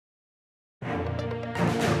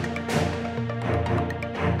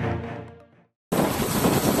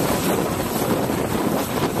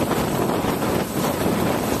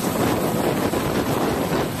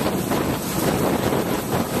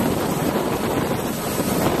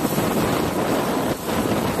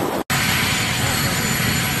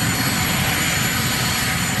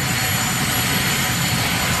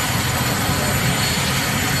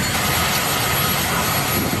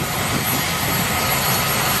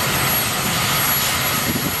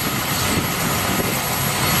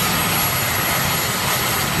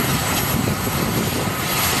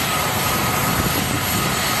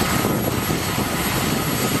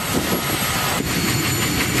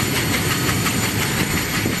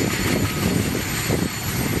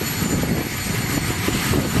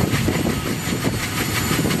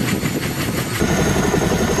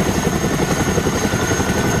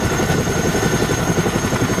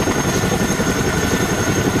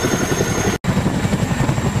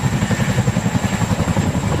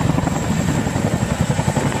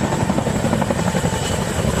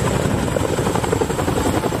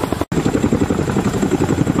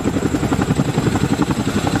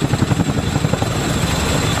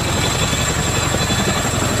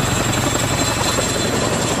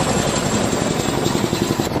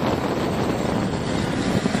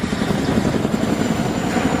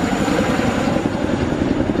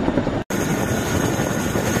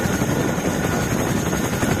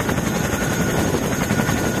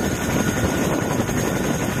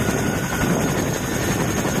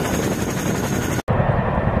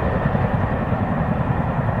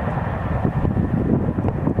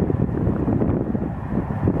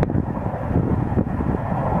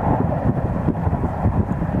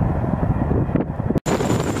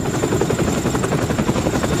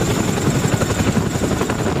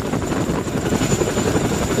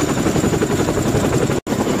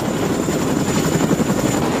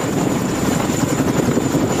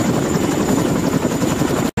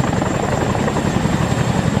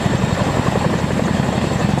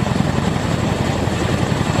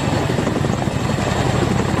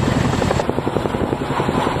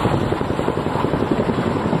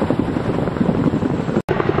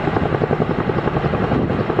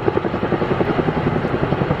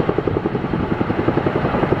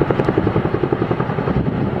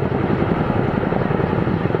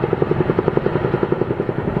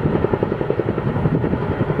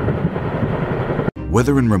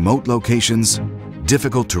Whether in remote locations,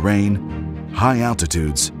 difficult terrain, high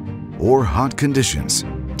altitudes, or hot conditions,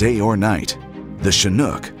 day or night, the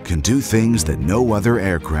Chinook can do things that no other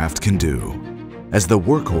aircraft can do. As the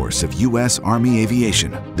workhorse of U.S. Army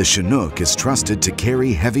aviation, the Chinook is trusted to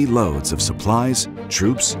carry heavy loads of supplies,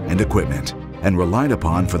 troops, and equipment, and relied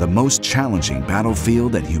upon for the most challenging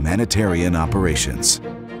battlefield and humanitarian operations.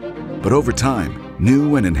 But over time,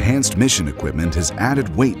 new and enhanced mission equipment has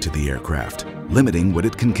added weight to the aircraft, limiting what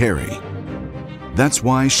it can carry. That's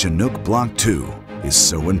why Chinook Block II is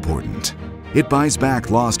so important. It buys back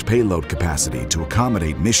lost payload capacity to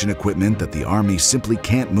accommodate mission equipment that the Army simply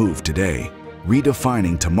can't move today,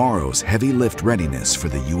 redefining tomorrow's heavy lift readiness for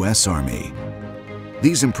the U.S. Army.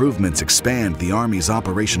 These improvements expand the Army's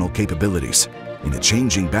operational capabilities. In a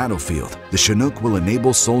changing battlefield, the Chinook will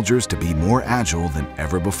enable soldiers to be more agile than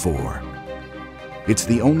ever before. It's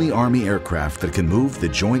the only Army aircraft that can move the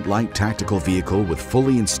Joint Light Tactical Vehicle with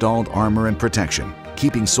fully installed armor and protection,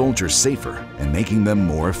 keeping soldiers safer and making them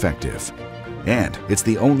more effective. And it's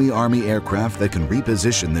the only Army aircraft that can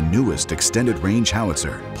reposition the newest extended range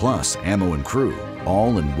howitzer, plus ammo and crew,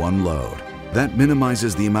 all in one load. That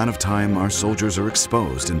minimizes the amount of time our soldiers are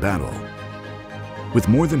exposed in battle. With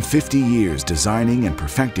more than 50 years designing and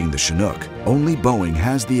perfecting the Chinook, only Boeing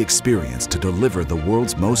has the experience to deliver the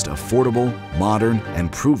world's most affordable, modern, and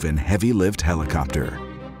proven heavy-lift helicopter.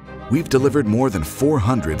 We've delivered more than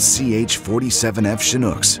 400 CH-47F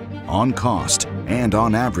Chinooks, on cost and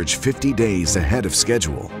on average 50 days ahead of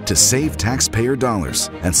schedule, to save taxpayer dollars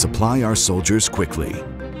and supply our soldiers quickly.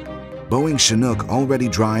 Boeing Chinook already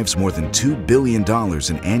drives more than $2 billion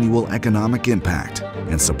in annual economic impact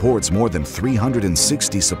and supports more than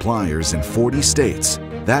 360 suppliers in 40 states.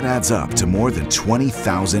 That adds up to more than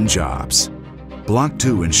 20,000 jobs. Block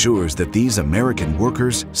II ensures that these American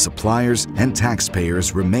workers, suppliers, and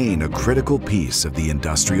taxpayers remain a critical piece of the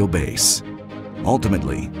industrial base.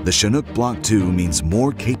 Ultimately, the Chinook Block II means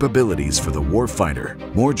more capabilities for the warfighter,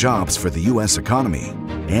 more jobs for the U.S. economy,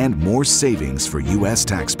 and more savings for U.S.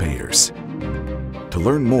 taxpayers. To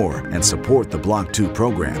learn more and support the Block II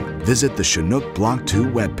program, visit the Chinook Block II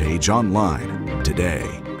webpage online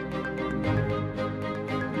today.